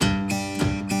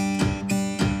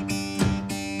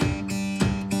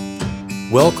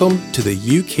Welcome to the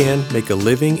You Can Make a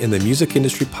Living in the Music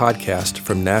Industry podcast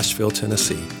from Nashville,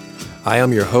 Tennessee. I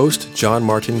am your host, John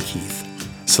Martin Keith.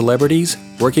 Celebrities,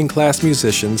 working class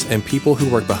musicians, and people who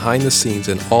work behind the scenes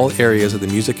in all areas of the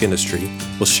music industry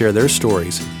will share their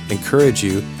stories, encourage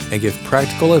you, and give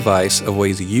practical advice of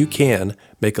ways you can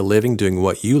make a living doing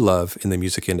what you love in the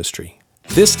music industry.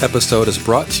 This episode is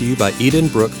brought to you by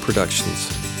Edenbrook Productions.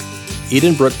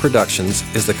 Edenbrook Productions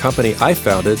is the company I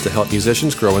founded to help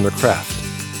musicians grow in their craft.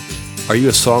 Are you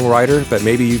a songwriter, but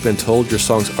maybe you've been told your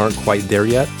songs aren't quite there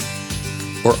yet?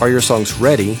 Or are your songs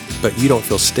ready, but you don't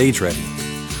feel stage ready?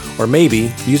 Or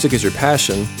maybe music is your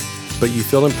passion, but you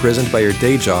feel imprisoned by your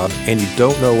day job and you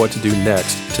don't know what to do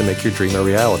next to make your dream a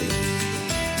reality.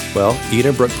 Well,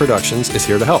 Edenbrook Productions is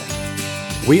here to help.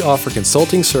 We offer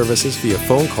consulting services via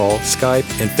phone call, Skype,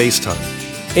 and FaceTime.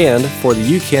 And for the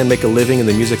You Can Make a Living in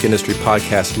the Music Industry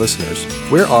podcast listeners,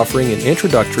 we're offering an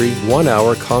introductory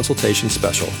 1-hour consultation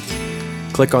special.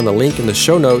 Click on the link in the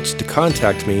show notes to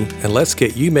contact me, and let's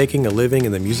get you making a living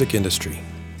in the music industry.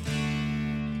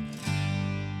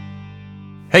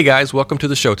 Hey guys, welcome to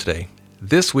the show today.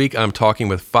 This week I'm talking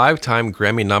with 5-time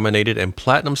Grammy-nominated and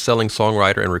platinum-selling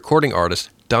songwriter and recording artist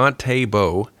Dante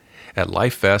Bowe at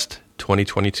Life Fest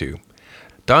 2022.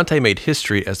 Dante made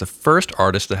history as the first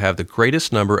artist to have the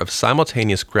greatest number of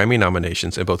simultaneous Grammy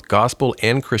nominations in both gospel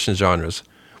and Christian genres,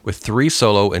 with 3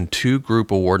 solo and 2 group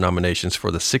award nominations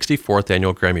for the 64th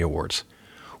Annual Grammy Awards.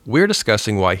 We're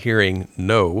discussing why hearing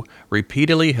no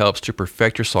repeatedly helps to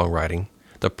perfect your songwriting,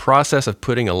 the process of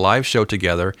putting a live show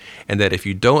together, and that if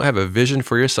you don't have a vision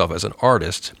for yourself as an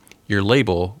artist, your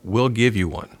label will give you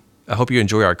one. I hope you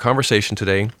enjoy our conversation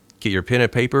today. Get your pen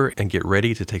and paper and get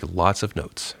ready to take lots of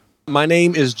notes. My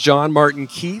name is John Martin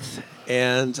Keith,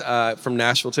 and from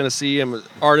Nashville, Tennessee. I'm an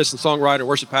artist and songwriter,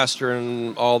 worship pastor,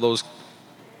 and all those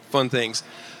fun things.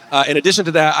 In addition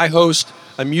to that, I host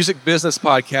a music business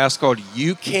podcast called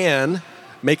You Can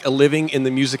Make a Living in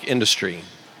the Music Industry.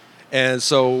 And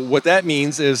so what that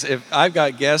means is if I've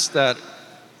got guests that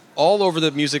all over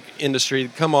the music industry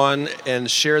come on and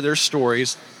share their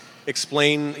stories,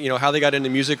 explain, how they got into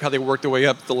music, how they worked their way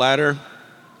up the ladder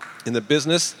in the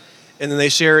business, and then they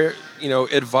share,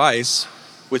 advice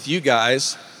with you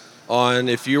guys on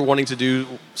if you're wanting to do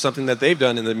something that they've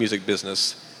done in the music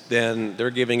business, then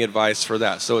they're giving advice for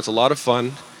that. So it's a lot of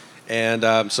fun.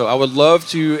 And so I would love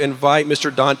to invite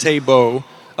Mr. Dante Bowe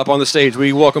up on the stage.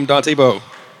 We welcome Dante Bowe.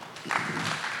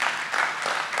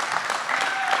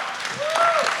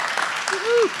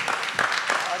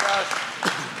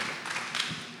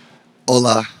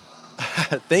 Hola.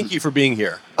 Thank you for being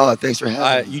here. Oh, thanks for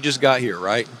having me. You just got here,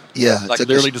 right? Yeah. Like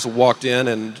literally just walked in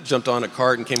and jumped on a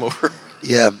cart and came over?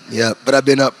 Yeah. But I've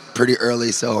been up pretty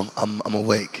early, so I'm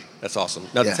awake. That's awesome.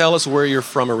 Now tell us where you're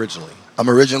from originally. I'm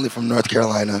originally from North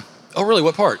Carolina. Oh, really?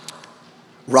 What part?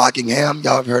 Rockingham.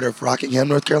 Y'all have heard of Rockingham,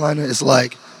 North Carolina? It's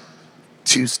like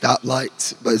 2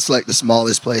 stoplights, but it's like the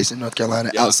smallest place in North Carolina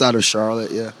outside of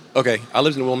Charlotte, yeah. Okay. I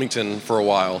lived in Wilmington for a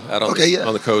while out on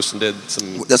the coast and did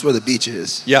some... That's where the beach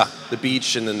is. Yeah, the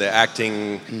beach and then the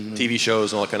acting, TV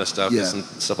shows and all that kind of stuff and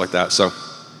stuff like that. So,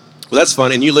 well, that's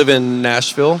fun. And you live in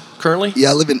Nashville currently? Yeah,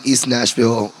 I live in East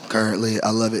Nashville currently. I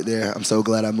love it there. I'm so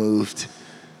glad I moved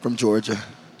from Georgia.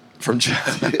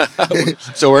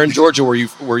 So where in Georgia were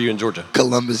you in Georgia?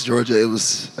 Columbus, Georgia. It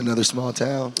was another small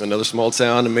town. Another small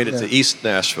town and made it to East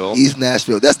Nashville. East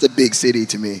Nashville. That's the big city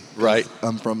to me. Right.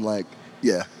 I'm from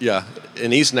Yeah.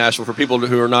 In East Nashville, for people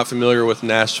who are not familiar with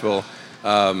Nashville,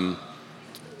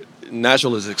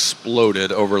 Nashville has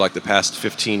exploded over like the past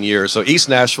 15 years. So East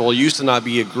Nashville used to not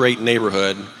be a great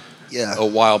neighborhood a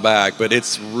while back, but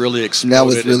it's really exploded. Now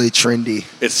it's really trendy.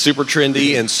 It's super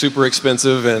trendy and super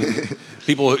expensive, and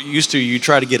people you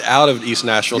try to get out of East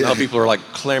Nashville, now people are like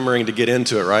clamoring to get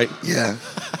into it, right? Yeah.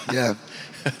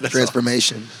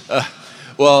 Transformation.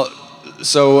 Well,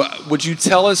 so would you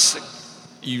tell us,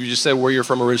 you just said where you're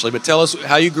from originally, but tell us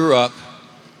how you grew up,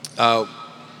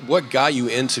 what got you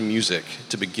into music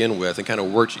to begin with, and kind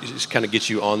of get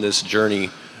you on this journey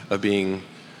of being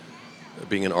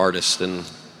an artist. And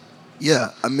yeah,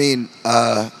 I mean,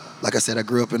 like I said, I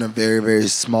grew up in a very, very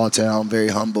small town, very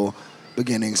humble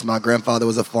beginnings. My grandfather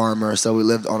was a farmer, so we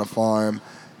lived on a farm.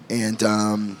 And,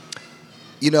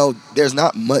 there's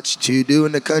not much to do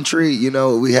in the country.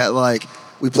 We had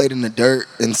we played in the dirt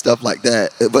and stuff like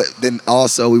that. But then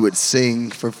also we would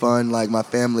sing for fun. Like my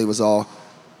family was all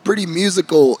pretty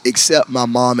musical except my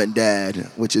mom and dad,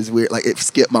 which is weird. Like it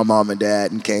skipped my mom and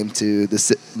dad and came to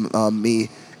me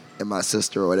and my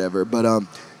sister or whatever. But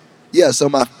Yeah, so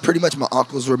pretty much my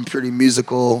uncles were pretty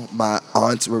musical. My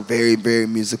aunts were very, very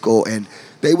musical, and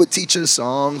they would teach us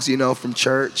songs, from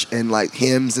church and like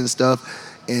hymns and stuff.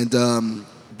 And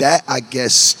that I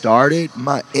guess started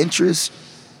my interest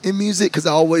in music because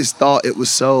I always thought it was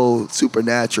so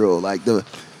supernatural, like the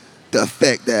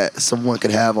effect that someone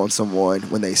could have on someone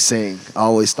when they sing. I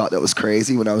always thought that was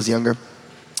crazy when I was younger.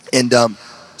 And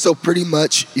so pretty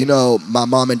much, my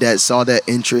mom and dad saw that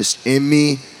interest in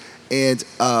me, and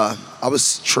I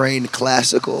was trained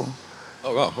classical.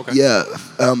 Oh, wow. Okay. Yeah,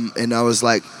 and I was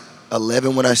like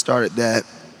 11 when I started that,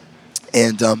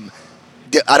 and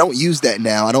I don't use that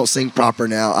now. I don't sing proper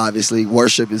now. Obviously,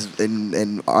 worship is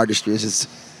and artistry is just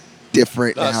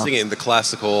different Not now. singing the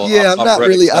classical. Yeah, I'm not operatic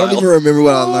really. style. I don't even remember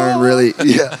what I learned really.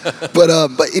 Yeah,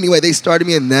 but anyway, they started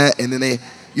me in that, and then they,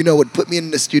 would put me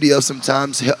in the studio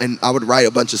sometimes, and I would write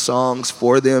a bunch of songs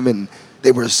for them, and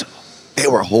they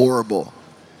were horrible.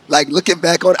 Like looking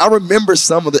back on, I remember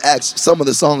some of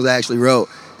the songs I actually wrote,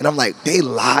 and I'm like, they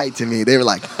lied to me. They're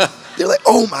like,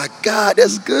 oh my God,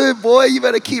 that's good, boy. You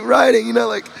better keep writing,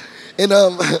 like. And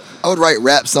I would write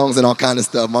rap songs and all kind of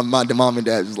stuff. My mom and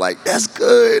dad was like, that's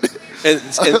good.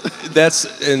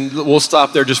 And we'll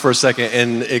stop there just for a second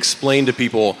and explain to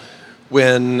people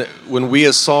when we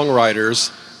as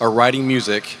songwriters are writing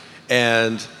music,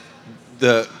 and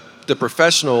the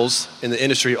professionals in the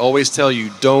industry always tell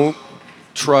you, don't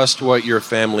trust what your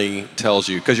family tells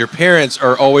you, because your parents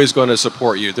are always going to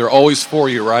support you. They're always for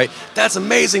you, right? That's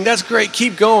amazing. That's great.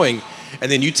 Keep going. And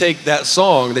then you take that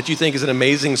song that you think is an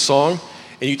amazing song,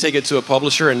 and you take it to a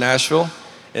publisher in Nashville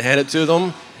and hand it to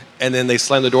them, and then they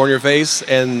slam the door in your face,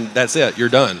 and that's it. You're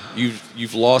done.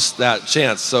 You've lost that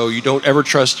chance. So you don't ever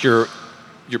trust your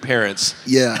parents.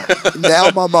 Yeah. Now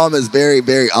my mom is very,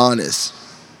 very honest.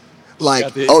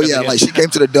 Like, like she came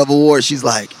to the Double War. She's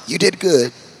like, you did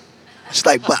good. She's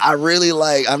like, but I really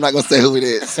like, I'm not going to say who it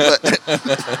is. But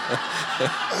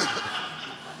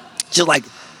she's like,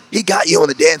 he got you on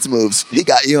the dance moves. He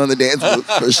got you on the dance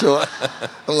moves for sure.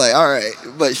 I'm like, all right.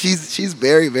 But she's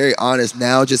very, very honest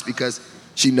now, just because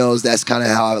she knows that's kind of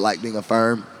how I like being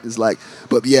affirmed. It's like,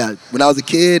 but yeah, when I was a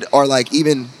kid, or like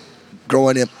even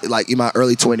growing up, like in my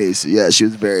early 20s, yeah, she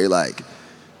was very like,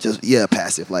 just, yeah,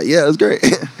 passive. Like, yeah, it was great.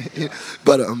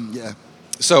 But yeah.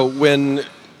 So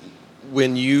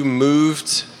when you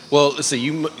moved, well, let's see,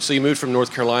 you moved from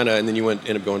North Carolina, and then you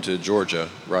ended up going to Georgia,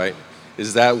 right?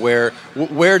 Is that where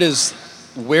does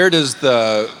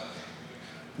the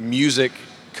music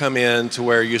come in to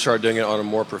where you start doing it on a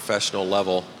more professional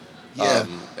level, Yeah.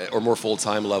 Or more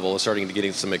full-time level, and starting to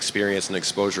getting some experience and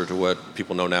exposure to what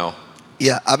people know now?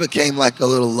 Yeah, I became like a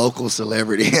little local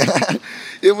celebrity.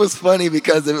 It was funny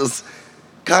because it was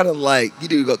kind of like you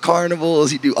do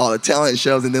carnivals, you do all the talent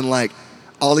shows, and then like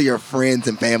all of your friends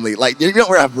and family, like you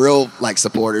don't have real like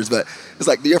supporters, but it's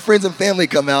like your friends and family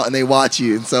come out and they watch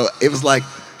you. And so it was like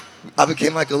I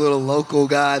became like a little local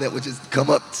guy that would just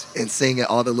come up and sing at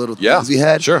all the little things we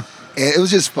had. Sure. And it was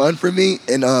just fun for me,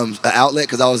 and an outlet,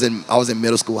 because I was in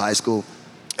middle school, high school,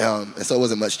 and so it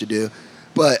wasn't much to do.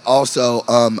 But also,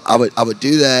 I would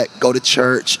do that, go to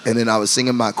church, and then I would sing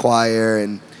in my choir,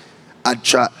 and I'd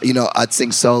try, I'd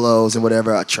sing solos and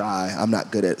whatever I try. I'm not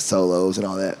good at solos and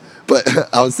all that, but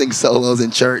I would sing solos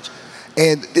in church.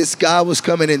 And this guy was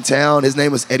coming in town. His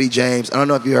name was Eddie James. I don't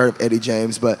know if you heard of Eddie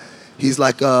James, but he's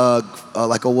like a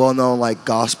well-known like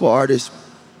gospel artist,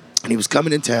 and he was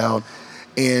coming in town.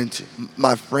 And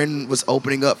my friend was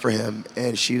opening up for him,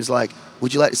 and she was like,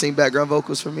 would you like to sing background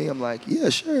vocals for me? I'm like, yeah,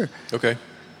 sure. Okay.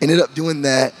 Ended up doing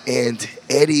that, and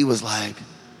Eddie was like,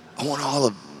 I want all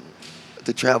of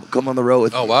to travel, come on the road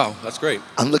with me. Oh, wow. That's great.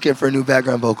 I'm looking for new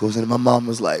background vocals. And my mom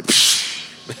was like,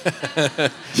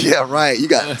 yeah, right. You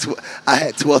got, I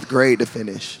had 12th grade to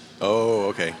finish. Oh,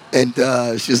 okay. And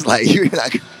she was like, you're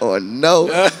not going,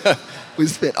 no. We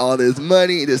spent all this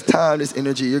money, this time, this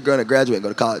energy. You're going to graduate and go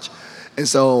to college. And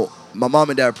so my mom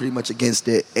and dad were pretty much against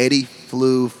it. Eddie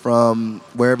flew from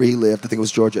wherever he lived, I think it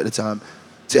was Georgia at the time,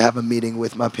 to have a meeting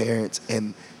with my parents.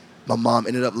 And my mom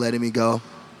ended up letting me go.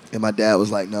 And my dad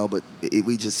was like, no, but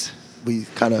we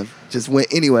kind of just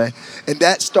went anyway. And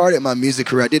that started my music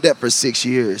career. I did that for 6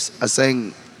 years. I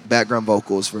sang background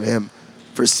vocals for him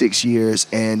for 6 years.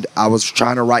 And I was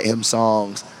trying to write him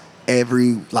songs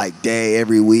every day,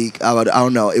 every week. I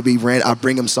don't know. I'd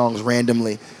bring him songs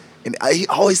randomly. And he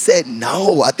always said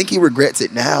no. I think he regrets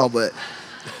it now, but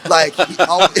like he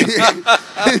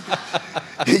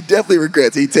definitely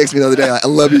regrets it. He texted me the other day, like, I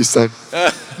love you, son.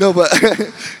 No, but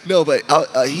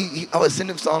I would send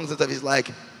him songs and stuff. He's like,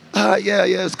 yeah,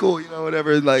 it's cool,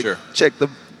 whatever. Like, sure. Check the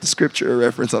scripture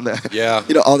reference on that. Yeah.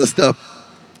 All the stuff.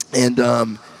 And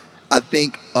I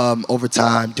think over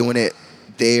time doing it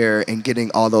there and getting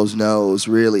all those no's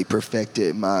really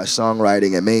perfected my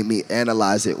songwriting and made me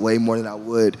analyze it way more than I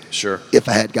would Sure. if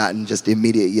I had gotten just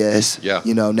immediate yes. Yeah.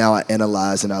 Now I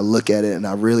analyze and I look at it and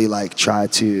I really like try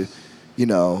to,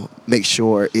 make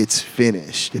sure it's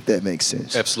finished, if that makes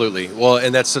sense. Absolutely. Well,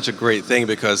 and that's such a great thing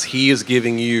because he is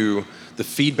giving you the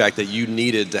feedback that you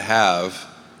needed to have,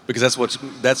 because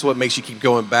that's what makes you keep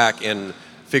going back and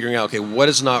figuring out, okay, what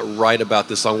is not right about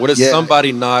this song? What does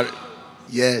somebody not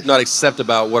accept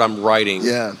about what I'm writing?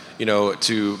 Yeah.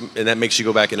 And that makes you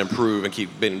go back and improve and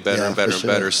keep getting better and better and sure.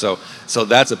 better. So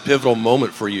that's a pivotal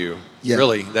moment for you,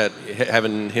 really, that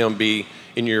having him be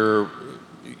in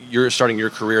you're starting your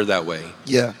career that way.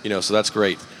 Yeah. So that's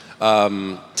great.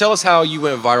 Tell us how you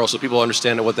went viral so people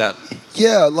understand what that...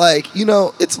 Yeah,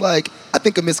 it's like, I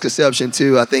think a misconception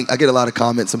too. I think I get a lot of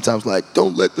comments sometimes like,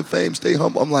 don't let the fame stay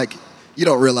humble. I'm like, you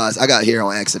don't realize I got here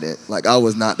on accident. Like, I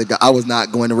was not the guy. I was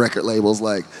not going to record labels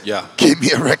like, give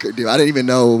me a record deal. I didn't even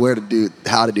know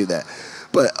how to do that.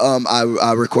 But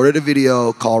I recorded a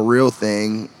video called Real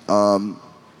Thing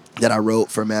that I wrote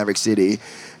for Maverick City.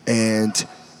 And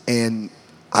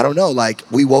I don't know, like,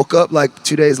 we woke up like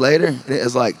 2 days later and it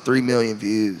was like 3 million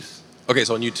views. Okay,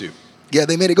 so on YouTube. Yeah,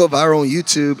 they made it go viral on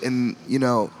YouTube, and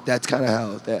that's kind of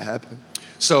how that happened.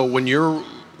 So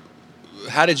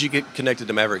how did you get connected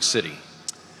to Maverick City?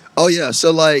 Oh yeah,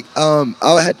 so like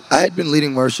I had been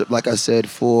leading worship, like I said,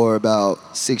 for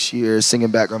about 6 years,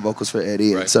 singing background vocals for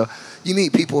Eddie, Right. and so you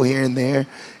meet people here and there.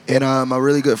 And my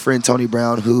really good friend Tony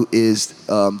Brown, who is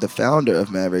the founder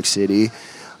of Maverick City,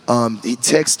 he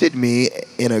texted me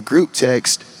in a group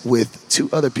text with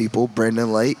 2 other people,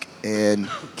 Brendan Lake and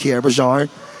Kiara Bajar.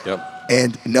 Yep.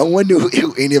 And no one knew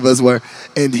who any of us were.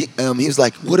 And he was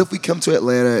like, what if we come to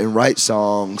Atlanta and write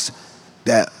songs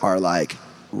that are like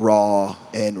raw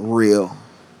and real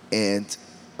and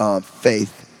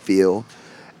faith-filled?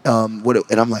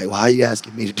 And I'm like, why are you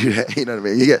asking me to do that? You know what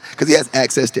I mean? Because he has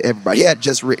access to everybody. He had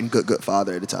just written Good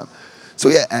Father at the time. So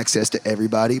he had access to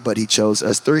everybody, but he chose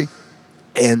us 3.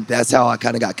 And that's how I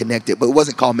kind of got connected. But it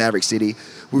wasn't called Maverick City.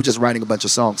 We were just writing a bunch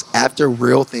of songs. After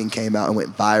Real Thing came out and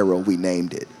went viral, we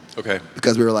named it. Okay.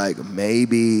 Because we were like,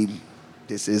 maybe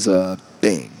this is a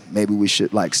thing. Maybe we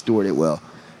should like steward it well.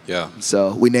 Yeah.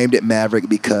 So we named it Maverick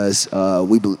because we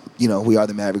are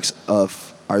the Mavericks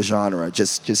of our genre.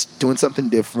 Just doing something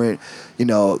different.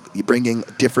 Bringing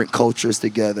different cultures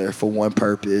together for one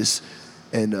purpose.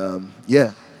 And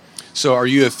yeah. So are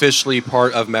you officially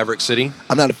part of Maverick City?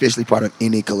 I'm not officially part of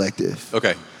any collective.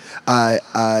 Okay. I'm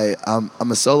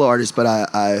a solo artist, but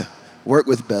I work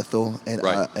with Bethel and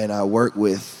Right. I work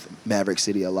with Maverick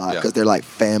City a lot Yeah. because they're like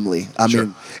family. I Sure.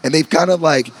 mean, and they've kind of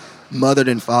like mothered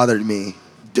and fathered me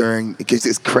because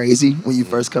it's crazy when you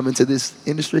first come into this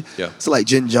industry. Yeah. So like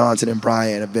Jen Johnson and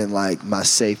Brian have been like my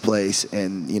safe place,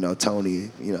 and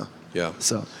Tony, Yeah.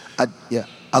 So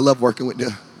I love working with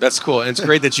them. That's cool. And it's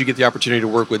great that you get the opportunity to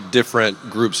work with different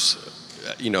groups,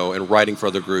 and writing for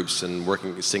other groups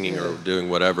and singing or doing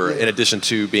whatever, in addition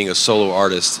to being a solo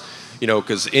artist,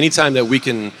 because anytime that we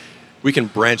can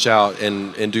branch out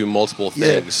and do multiple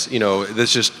things,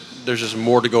 there's just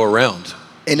more to go around.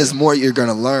 And there's more you're going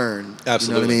to learn.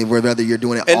 Absolutely. You know what I mean? Whether you're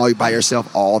doing it all by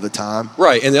yourself all the time.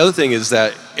 Right. And the other thing is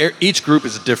that each group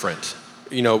is different.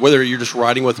 Whether you're just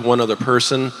writing with one other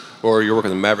person or you're working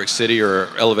with Maverick City or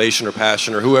Elevation or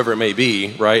Passion or whoever it may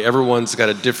be, right? Everyone's got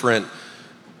a different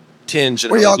tinge.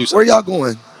 Where y'all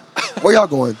going? Where y'all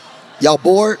going? Y'all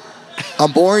bored?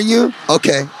 I'm boring you?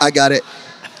 Okay, I got it.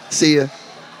 See ya.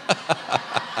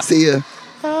 See ya.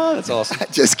 Oh, that's awesome.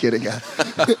 Just kidding, guys.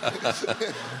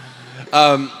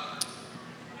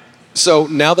 So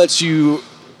now that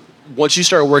once you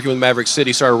started working with Maverick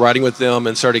City, started writing with them,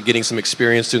 and started getting some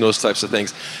experience doing those types of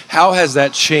things, how has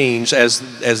that changed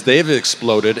as they've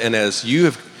exploded and as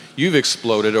you've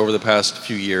exploded over the past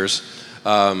few years?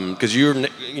 Because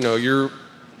you're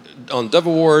on Dove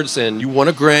Awards and you won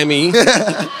a Grammy.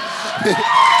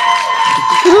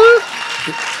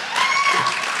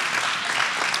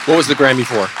 What was the Grammy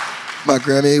for? My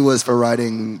Grammy was for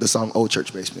writing the song Old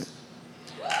Church Basement.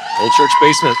 Old Church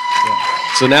Basement.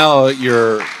 Yeah. So now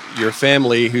your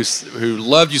family who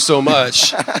loved you so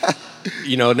much,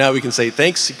 now we can say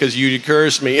thanks because you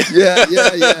encouraged me. Yeah.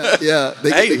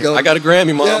 I got a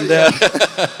Grammy, Mom and Dad.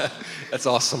 That's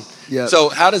awesome. Yeah. So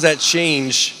how does that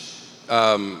change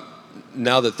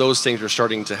now that those things are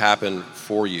starting to happen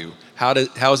for you? How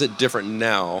is it different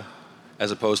now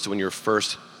as opposed to when you were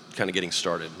first kind of getting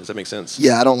started? Does that make sense?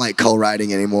 Yeah, I don't like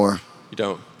co-writing anymore. You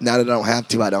don't? Now that I don't have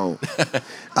to, I don't.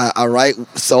 I write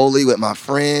solely with my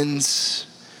friends.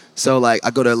 So, like,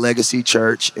 I go to Legacy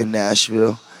Church in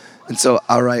Nashville. And so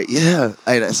I write, yeah.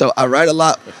 So I write a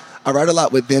lot. I write a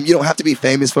lot with them. You don't have to be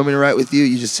famous for me to write with you.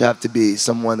 You just have to be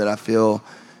someone that I feel,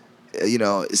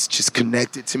 is just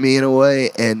connected to me in a way,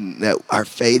 and that our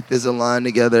faith is aligned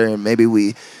together. And maybe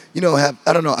we, have,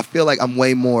 I don't know. I feel like I'm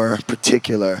way more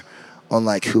particular on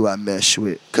like who I mesh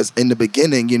with, because in the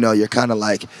beginning, you're kind of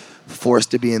like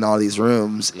forced to be in all these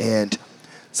rooms, and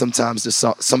sometimes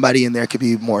somebody in there could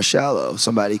be more shallow.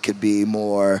 Somebody could be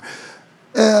more,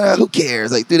 who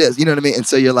cares? Like, do this, you know what I mean? And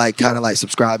so you're like kind of like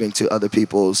subscribing to other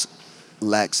people's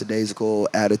lackadaisical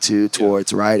attitude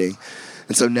towards writing.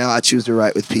 And so now I choose to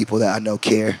write with people that I know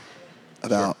care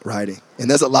about writing. And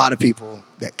there's a lot of people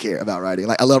that care about writing.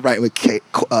 Like, I love writing with Katie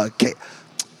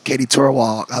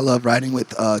Torwalk. I love writing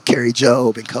with Carrie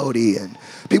Job and Cody and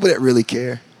people that really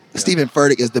care. Yeah. Stephen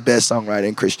Furtick is the best songwriter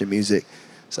in Christian music.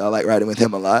 So I like writing with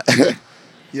him a lot.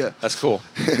 Yeah. That's cool.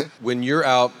 When you're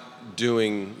out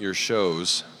doing your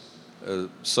shows,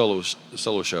 solo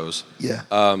shows, yeah.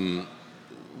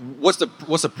 What's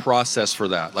the process for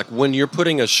that? Like when you're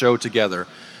putting a show together,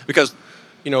 because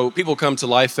people come to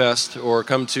Life Fest or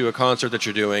come to a concert that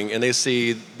you're doing and they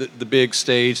see the big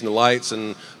stage and the lights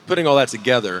and putting all that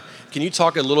together. Can you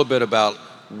talk a little bit about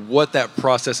what that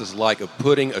process is like of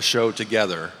putting a show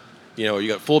together? You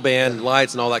got full band,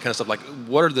 lights, and all that kind of stuff. Like,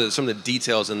 what are some of the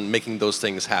details in making those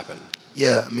things happen?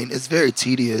 Yeah, I mean, it's very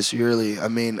tedious, really. I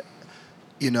mean,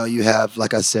 you have,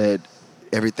 like I said,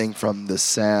 everything from the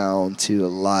sound to the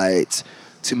lights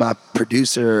to my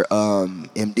producer,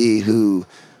 MD, who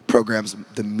programs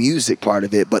the music part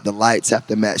of it, but the lights have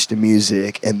to match the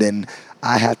music, and then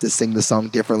I have to sing the song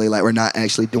differently. Like, we're not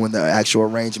actually doing the actual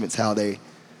arrangements how they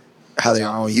are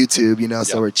on YouTube,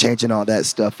 so we're changing all that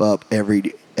stuff up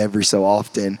every so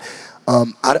often.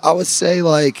 I would say,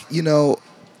 like,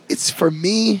 it's, for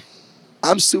me,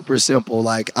 I'm super simple.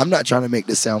 Like, I'm not trying to make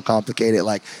this sound complicated.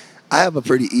 Like, I have a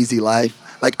pretty easy life.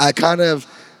 Like, I kind of,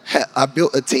 I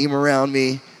built a team around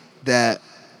me that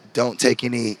don't take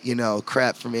any,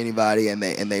 crap from anybody, and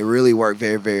they really work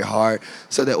very, very hard,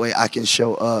 so that way I can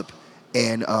show up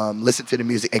and listen to the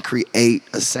music and create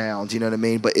a sound. You know what I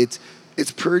mean? But it's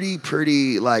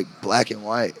pretty like black and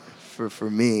white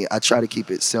for me. I try to keep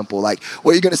it simple. Like,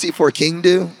 what you're gonna see For King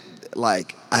do,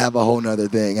 like, I have a whole nother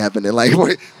thing happening.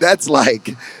 Like, that's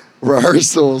like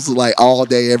rehearsals, like, all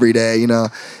day, every day,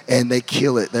 and they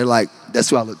kill it. They're like, that's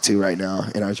who I look to right now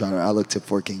in our genre. I look to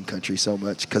For King Country so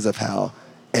much because of how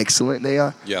excellent they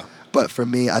are. Yeah. But for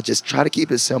me, I just try to keep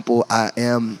it simple. I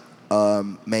am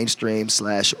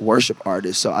mainstream/worship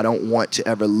artist, so I don't want to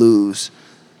ever lose,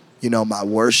 my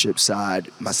worship side,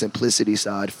 my simplicity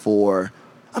side for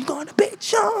I'm going to be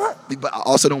joy. But I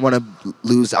also don't want to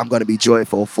lose I'm going to be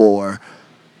joyful for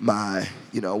my,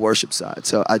 worship side.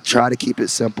 So I try to keep it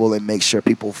simple and make sure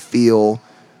people feel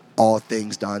all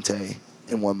things Dante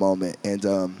in one moment. And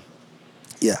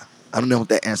yeah, I don't know if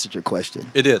that answered your question.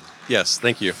 It did. Yes,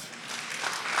 thank you.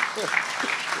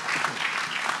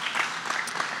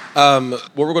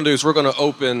 What we're going to do is we're going to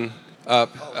open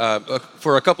up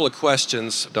for a couple of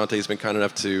questions. Dante's been kind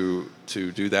enough to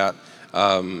do that.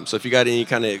 So if you got any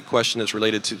kind of question that's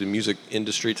related to the music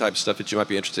industry type stuff that you might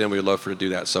be interested in, we'd love for you to do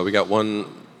that. So we got one.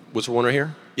 Was there one right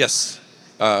here? Yes.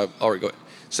 All right, go ahead.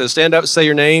 So stand up, say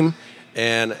your name,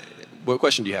 and what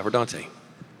question do you have for Dante?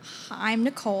 I'm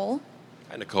Nicole.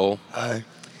 Hi, Nicole. Hi.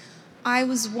 I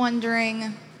was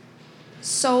wondering,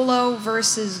 solo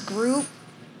versus group,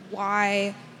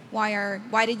 why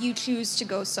did you choose to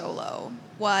go solo?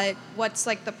 What's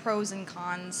like the pros and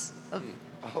cons of?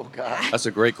 Oh God, that's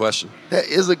a great question. That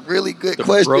is a really good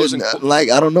question.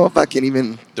 Like, I don't know if I can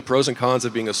even. The pros and cons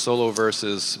of being a solo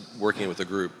versus working with a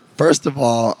group. First of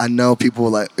all, I know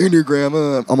people like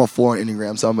Enneagram. I'm a 4 on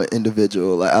Enneagram, so I'm an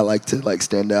individual. Like, I like to like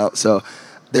stand out. So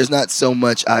there's not so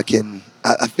much I can.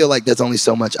 I feel like there's only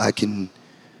so much I can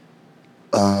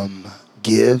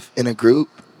give in a group.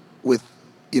 With,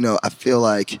 I feel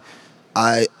like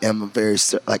I am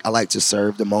I like to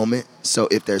serve the moment. So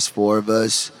if there's 4 of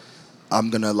us,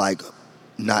 I'm gonna like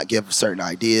not give certain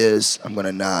ideas. I'm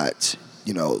gonna not,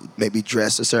 maybe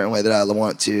dress a certain way that I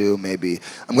want to. Maybe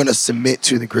I'm gonna submit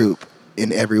to the group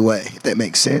in every way, if that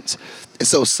makes sense. And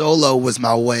so solo was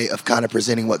my way of kind of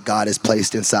presenting what God has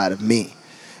placed inside of me.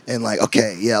 And like,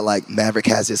 okay, yeah, like Maverick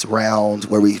has this round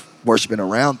where we worship in a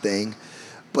round thing,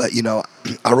 but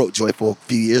I wrote Joyful a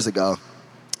few years ago,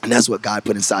 and that's what God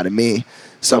put inside of me.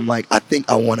 So I'm like, I think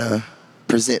I want to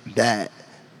present that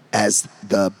as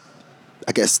the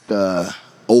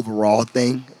overall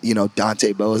thing.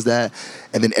 Dante Bowe is that,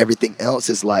 and then everything else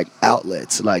is like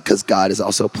outlets, like because God has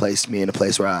also placed me in a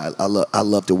place where I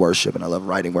love to worship and I love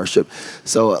writing worship.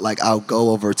 So like I'll go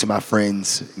over to my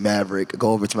friends Maverick,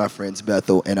 go over to my friends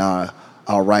Bethel, and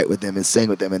I'll write with them and sing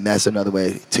with them, and that's another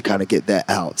way to kind of get that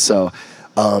out. So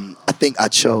I think I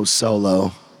chose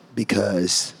solo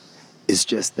because it's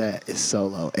just that it's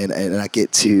solo, and I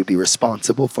get to be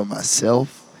responsible for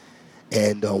myself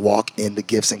and walk in the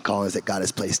gifts and callings that God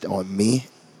has placed on me.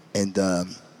 And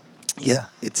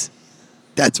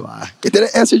that's why. Did I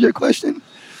answer your question?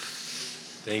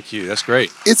 Thank you. That's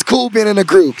great. It's cool being in a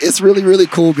group. It's really, really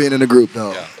cool being in a group,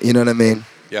 though. Yeah. You know what I mean?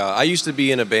 Yeah, I used to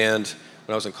be in a band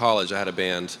when I was in college. I had a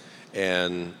band,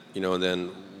 and and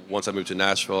then once I moved to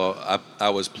Nashville, I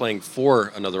was playing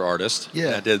for another artist. Yeah.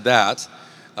 And I did that,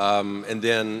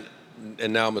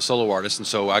 and now I'm a solo artist, and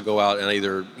so I go out and I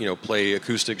either play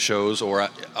acoustic shows or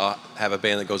I have a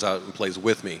band that goes out and plays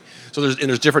with me. So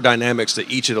there's different dynamics to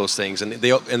each of those things, and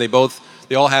they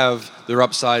all have their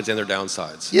upsides and their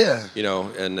downsides. Yeah.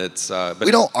 And it's but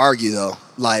We don't argue, though.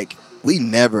 Like, we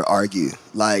never argue.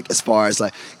 Like, as far as,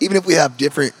 like, even if we have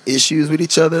different issues with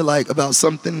each other, like, about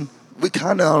something, we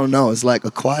kind of, I don't know, it's like a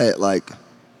quiet, like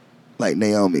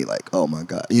Naomi, like, oh my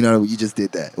God, you just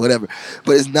did that, whatever.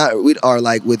 But it's not, we are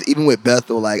like, even with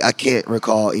Bethel, like, I can't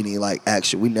recall any, like,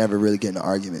 action. We never really get into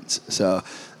arguments. So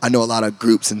I know a lot of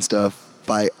groups and stuff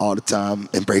fight all the time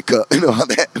and break up and all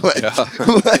that.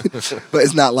 But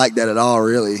it's not like that at all,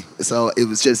 really. So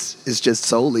it's just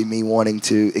solely me wanting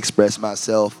to express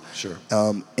myself. Sure.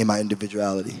 In my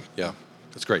individuality. Yeah,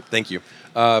 that's great. Thank you.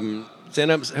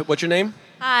 Stand up. What's your name?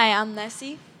 Hi, I'm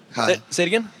Nessie. Hi. Say it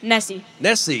again. Nessie.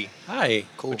 Nessie. Hi.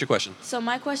 Cool. What's your question? So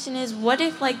my question is, what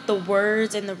if like the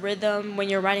words and the rhythm when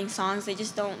you're writing songs, they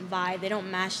just don't vibe, they don't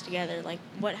mash together? Like,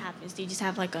 what happens? Do you just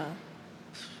have like a...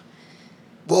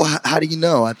 Well, how do you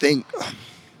know? I think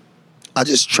I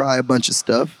just try a bunch of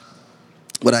stuff.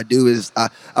 What I do is I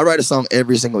write a song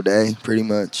every single day, pretty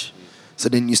much. So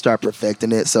then you start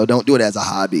perfecting it. So don't do it as a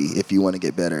hobby if you want to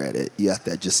get better at it. You have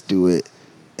to just do it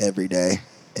every day.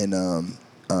 And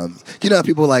how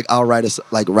people like, I'll write a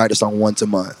song once a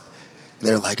month. And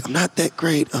they're like, I'm not that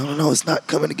great. I don't know. It's not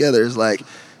coming together. It's like,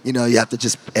 you have to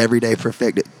just every day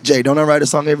perfect it. Jay, don't I write a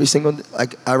song every single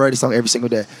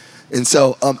day? And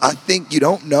so I think you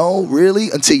don't know really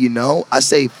until you know. I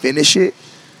say finish it,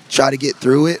 try to get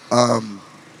through it,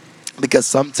 because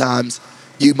sometimes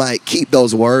you might keep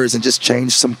those words and just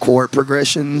change some chord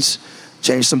progressions,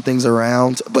 change some things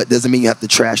around, but doesn't mean you have to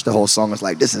trash the whole song. It's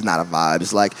like, this is not a vibe.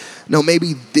 It's like, no,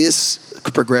 maybe this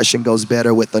progression goes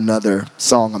better with another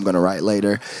song I'm going to write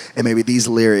later, and maybe these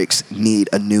lyrics need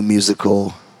a new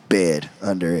musical bed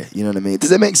under it. You know what I mean? Does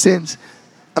that make sense?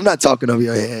 I'm not talking over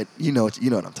your head. You know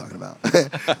what I'm talking about.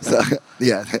 So,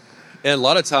 yeah. And a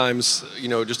lot of times,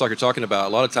 just like you're talking about,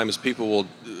 a lot of times people will,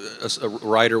 a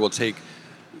writer will take,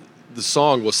 the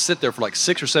song will sit there for like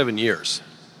 6 or 7 years,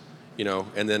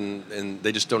 and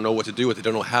they just don't know what to do with it. They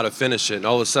don't know how to finish it. And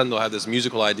all of a sudden they'll have this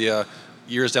musical idea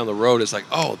years down the road. It's like,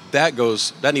 oh, that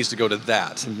needs to go to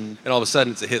that. Mm-hmm. And all of a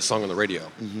sudden it's a hit song on the radio,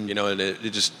 and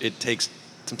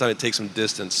sometimes it takes some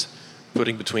distance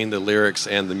putting between the lyrics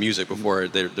and the music before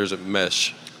there's a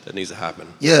mesh that needs to happen.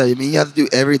 Yeah, I mean, you have to do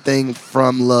everything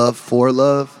from love for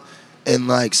love, and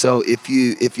like, so if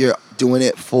you're doing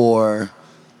it for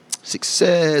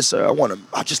success, or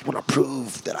I just want to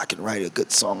prove that I can write a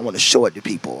good song. I want to show it to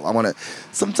people.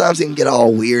 Sometimes it can get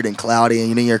all weird and cloudy,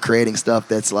 and you're creating stuff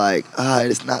that's like,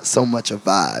 it's not so much a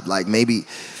vibe. Like maybe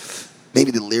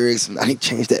the lyrics, I need to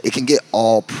change that. It can get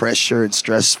all pressure and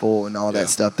stressful and all that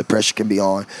stuff. The pressure can be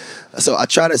on. So I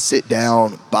try to sit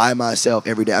down by myself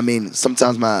every day. I mean,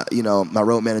 sometimes my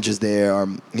road manager's there, or,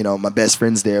 my best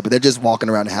friend's there, but they're just walking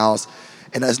around the house,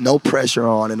 and there's no pressure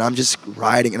on, and I'm just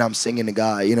writing and I'm singing to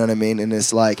God, you know what I mean? And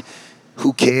it's like,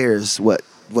 who cares what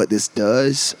this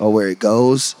does or where it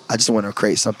goes? I just want to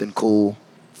create something cool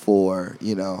for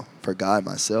God,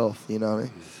 myself, you know what I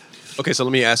mean? Okay, so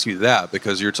let me ask you that,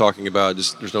 because you're talking about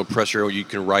just there's no pressure, you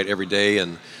can write every day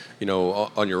and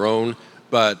on your own,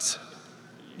 but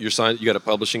you got a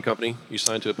publishing company, you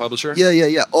signed to a publisher?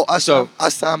 Yeah. Oh, I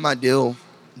signed my deal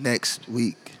next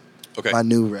week. Okay. My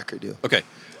new record deal. Okay.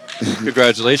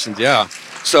 Congratulations, yeah.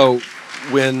 So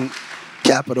when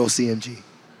Capital CMG.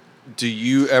 Do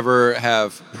you ever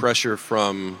have pressure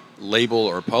from label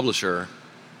or publisher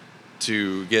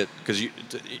to get, because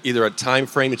either a time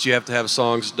frame that you have to have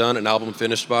songs done, an album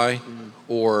finished by,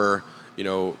 or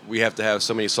we have to have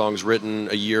so many songs written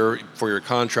a year for your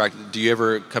contract? Do you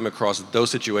ever come across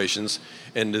those situations,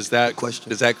 and does that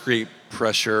create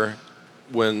pressure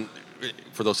when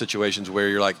for those situations where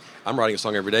you're like, I'm writing a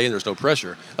song every day and there's no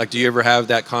pressure. Like, do you ever have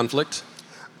that conflict?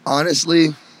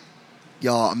 Honestly,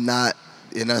 y'all, I'm not,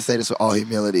 and I say this with all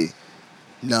humility.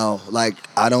 No, like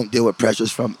I don't deal with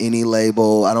pressures from any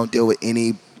label. I don't deal with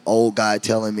any old guy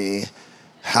telling me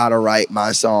how to write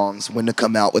my songs, when to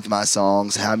come out with my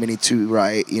songs, how many to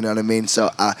write. You know what I mean? So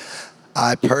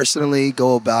I personally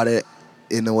go about it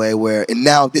in a way where, and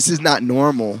now this is not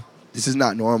normal. This is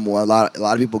not normal. A lot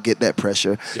of people get that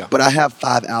pressure. Yeah. But I have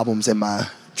 5 albums in my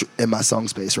song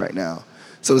space right now,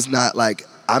 so it's not like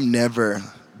I'm never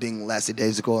being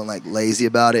lackadaisical and like lazy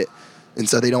about it. And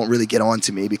so they don't really get on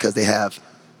to me because they have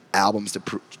albums to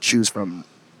choose from.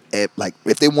 Like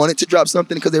if they wanted to drop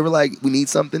something because they were like, we need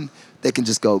something, they can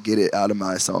just go get it out of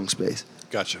my song space.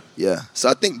 Gotcha. Yeah. So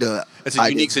I think it's a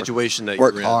unique situation that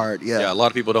work you're in. hard. Yeah. Yeah. A lot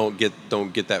of people don't get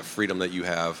that freedom that you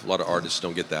have. A lot of artists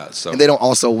don't get that. So And they don't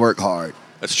also work hard.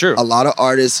 that's true. A lot of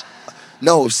artists,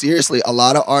 no, seriously, a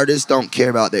lot of artists don't care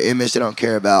about their image. They don't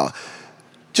care about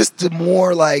just the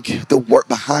more like the work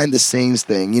behind the scenes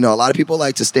thing. You know, a lot of people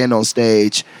like to stand on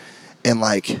stage and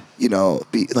like, you know,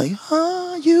 be like, oh,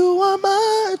 you are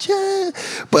my champ.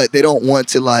 But they don't want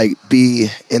to like be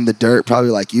in the dirt, probably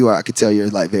like you are. I could tell you're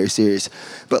like very serious.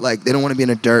 But like they don't want to be in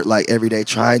the dirt like every day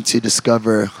trying to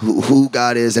discover who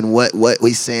God is and what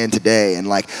we saying today, and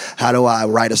like how do I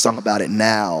write a song about it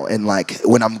now? And like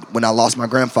when I lost my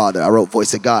grandfather, I wrote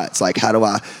Voice of God. It's like how do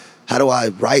I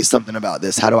write something about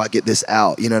this? How do I get this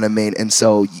out? You know what I mean? And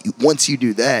so once you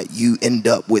do that, you end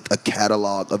up with a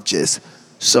catalog of just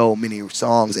so many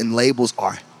songs, and labels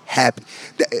are happy.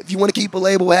 If you want to keep a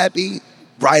label happy,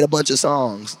 write a bunch of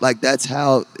songs. Like that's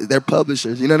how they're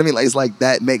publishers. You know what I mean? Like it's like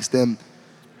that makes them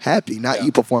happy, not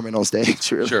you performing on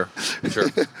stage. Really. Sure.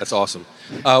 That's awesome.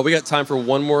 We got time for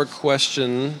one more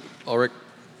question. Ulrich.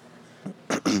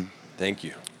 Thank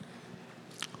you.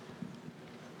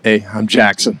 Hey, I'm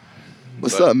Jackson.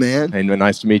 What's up, man? Hey,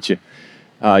 nice to meet you.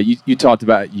 You talked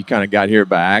about you kind of got here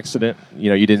by accident.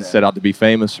 You know, you didn't set out to be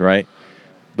famous, right?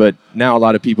 But now a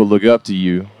lot of people look up to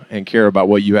you and care about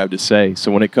what you have to say.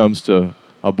 So when it comes to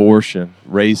abortion,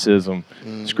 racism,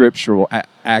 scriptural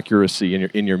accuracy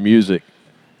in your music,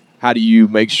 how do you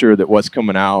make sure that what's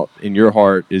coming out in your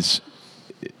heart is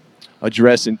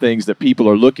addressing things that people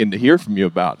are looking to hear from you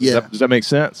about? Does that make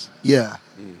sense? Yeah.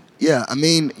 Yeah. I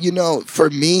mean, you know, for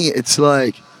me, it's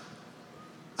like,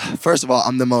 first of all,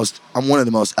 I'm one of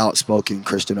the most outspoken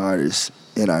Christian artists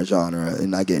in our genre,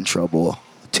 and I get in trouble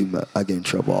too much. I get in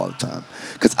trouble all the time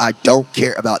because I don't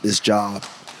care about this job.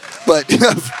 But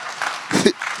Jalen's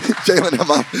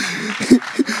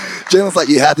like,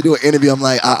 you have to do an interview. I'm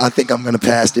like, I think I'm gonna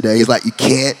pass today. He's like, you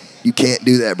can't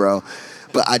do that, bro.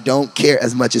 But I don't care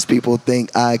as much as people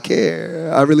think I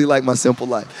care. I really like my simple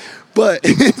life. But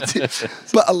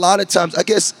but a lot of times, I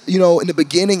guess, you know, in the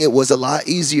beginning, it was a lot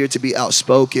easier to be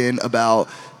outspoken about,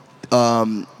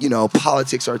 you know,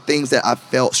 politics or things that I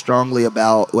felt strongly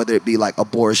about, whether it be like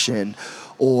abortion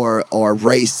or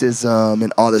racism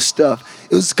and all this stuff.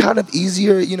 It was kind of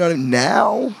easier, you know.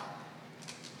 Now,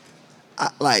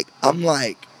 I'm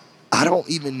like, I don't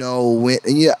even know when,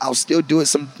 and yeah, I'll still do it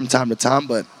from time to time,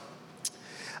 but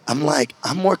I'm like,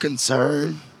 I'm more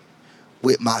concerned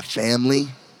with my family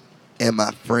and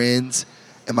my friends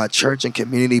and my church and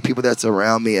community, people that's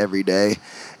around me every day.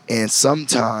 And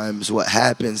sometimes what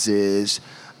happens is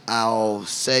I'll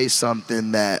say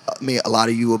something that a lot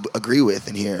of you will agree with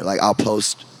in here. Like I'll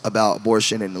post about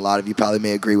abortion and a lot of you probably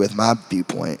may agree with my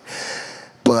viewpoint.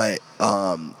 But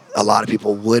a lot of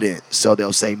people wouldn't. So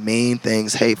they'll say mean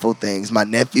things, hateful things. My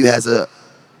nephew has a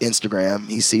Instagram.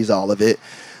 He sees all of it.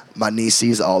 My niece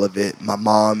sees all of it. My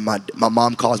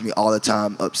mom calls me all the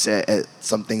time upset at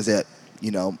some things that,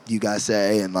 you know, you guys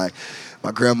say. And like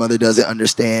my grandmother doesn't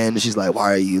understand. She's like,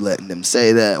 why are you letting them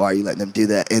say that? Why are you letting them do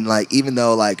that? And like, even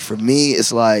though like for me,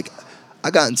 it's like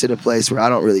I got into the place where I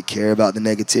don't really care about the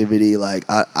negativity. Like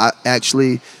I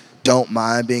actually don't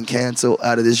mind being canceled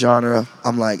out of this genre.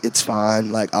 I'm like, it's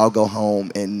fine. Like I'll go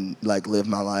home and like live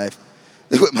my life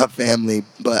with my family.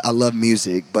 But I love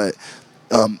music. But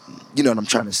you know what I'm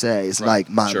trying to say? It's right.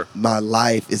 Like my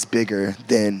life is bigger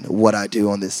than what I do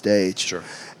on this stage. Sure.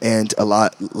 And a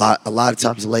lot of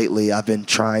times lately, I've been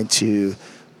trying to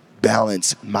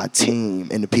balance my team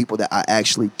and the people that I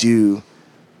actually do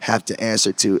have to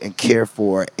answer to and care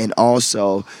for, and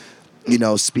also, you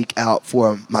know, speak out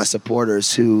for my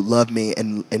supporters who love me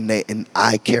and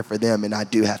I care for them, and I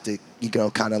do have to, you know,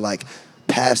 kind of like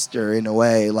pastor in a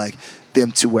way like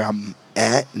them to where I'm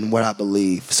at and what I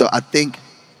believe. So I think,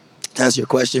 to answer your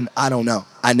question, I don't know.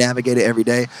 I navigate it every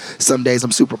day. Some days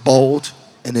I'm super bold,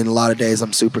 and then a lot of days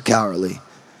I'm super cowardly.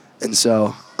 And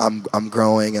so I'm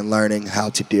growing and learning how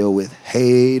to deal with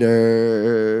haters.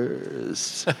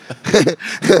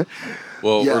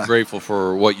 Well, Yeah. we're grateful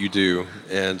for what you do,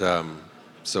 and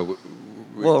so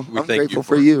we Well, I'm thank grateful you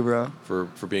for you, bro.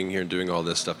 for being here and doing all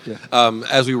this stuff. Yeah.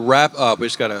 As we wrap up, we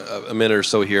just got a minute or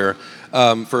so here.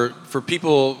 For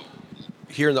people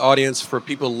here in the audience, for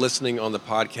people listening on the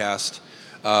podcast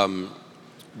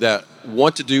that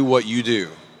want to do what you do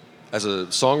as a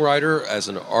songwriter, as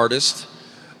an artist,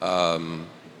 as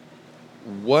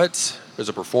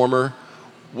a performer,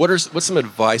 what's some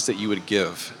advice that you would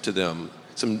give to them?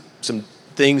 Some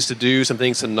things to do, some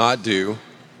things to not do,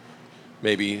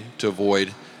 maybe to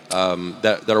avoid,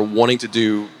 that are wanting to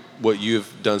do what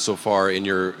you've done so far in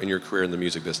your career in the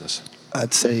music business.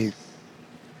 I'd say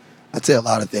a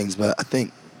lot of things, but I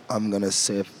think I'm gonna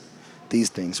say these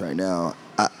things right now.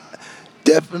 I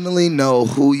definitely know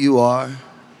who you are,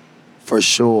 for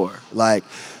sure. Like,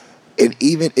 and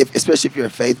even if, especially if you're a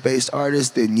faith-based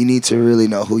artist, then you need to really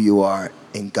know who you are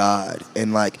in God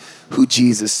and like who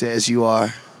Jesus says you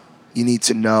are. You need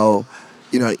to know,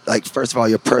 like, first of all,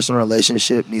 your personal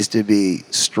relationship needs to be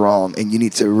strong, and you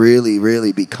need to really,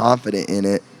 really be confident in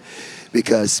it,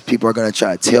 because people are going to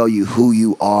try to tell you who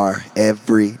you are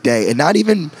every day. And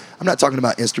I'm not talking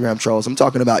about Instagram trolls. I'm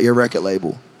talking about your record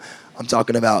label. I'm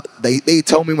talking about, they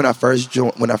told me when I first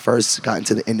got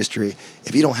into the industry,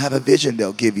 if you don't have a vision,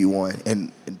 they'll give you one.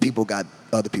 And people got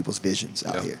other people's visions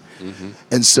out here. Mm-hmm.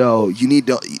 And so you need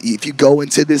to, if you go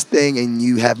into this thing and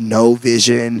you have no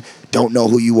vision, don't know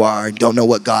who you are, don't know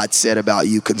what God said about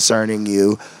you concerning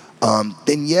you,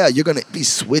 then yeah, you're gonna be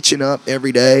switching up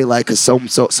every day, like, cause so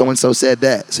and so said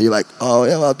that. So you're like, oh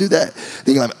yeah, well, I'll do that.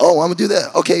 Then you're like, oh, I'm gonna do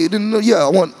that. Okay, yeah, I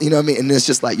want, you know what I mean? And it's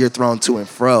just like you're thrown to and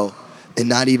fro and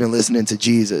not even listening to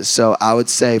Jesus. So I would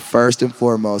say, first and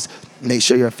foremost, make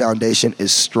sure your foundation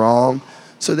is strong.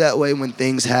 So that way when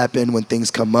things happen, when things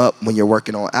come up, when you're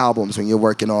working on albums, when you're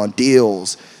working on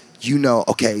deals,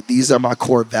 okay, these are my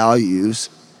core values.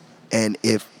 And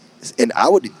I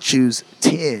would choose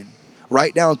 10.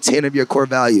 Write down 10 of your core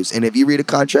values. And if you read a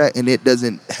contract and it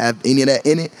doesn't have any of that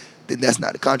in it, then that's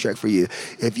not the contract for you.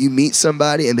 If you meet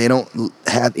somebody and they don't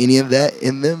have any of that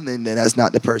in them, then that's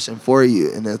not the person for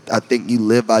you. And I think you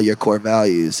live by your core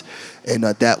values, and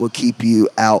that will keep you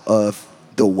out of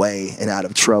the way and out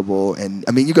of trouble. And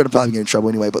I mean, you're going to probably get in trouble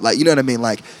anyway, but like, you know what I mean?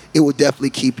 Like, it will definitely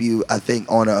keep you, I think,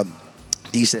 on a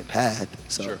decent path.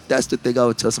 So Sure. That's the thing I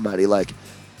would tell somebody, like,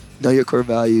 know your core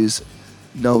values,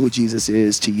 know who Jesus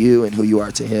is to you and who you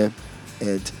are to him,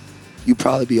 and you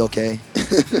probably be okay.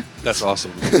 That's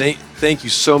awesome. Thank you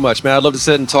so much, man. I'd love to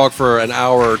sit and talk for an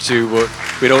hour or two.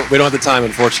 We don't have the time,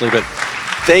 unfortunately, but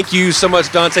thank you so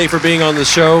much, Dante, for being on the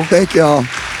show. Thank y'all.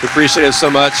 We appreciate it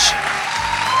so much.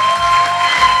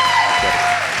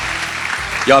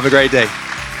 Y'all have a great day.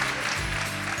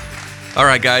 All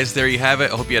right, guys, there you have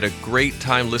it. I hope you had a great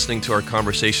time listening to our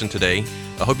conversation today.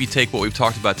 I hope you take what we've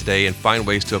talked about today and find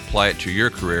ways to apply it to your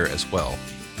career as well.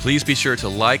 Please be sure to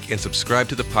like and subscribe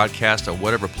to the podcast on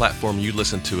whatever platform you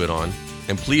listen to it on.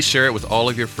 And please share it with all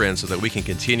of your friends so that we can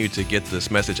continue to get this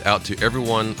message out to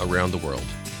everyone around the world.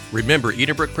 Remember,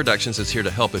 Edenbrook Productions is here to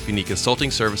help if you need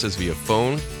consulting services via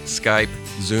phone, Skype,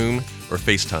 Zoom, or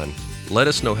FaceTime. Let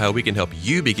us know how we can help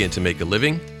you begin to make a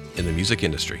living in the music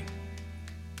industry.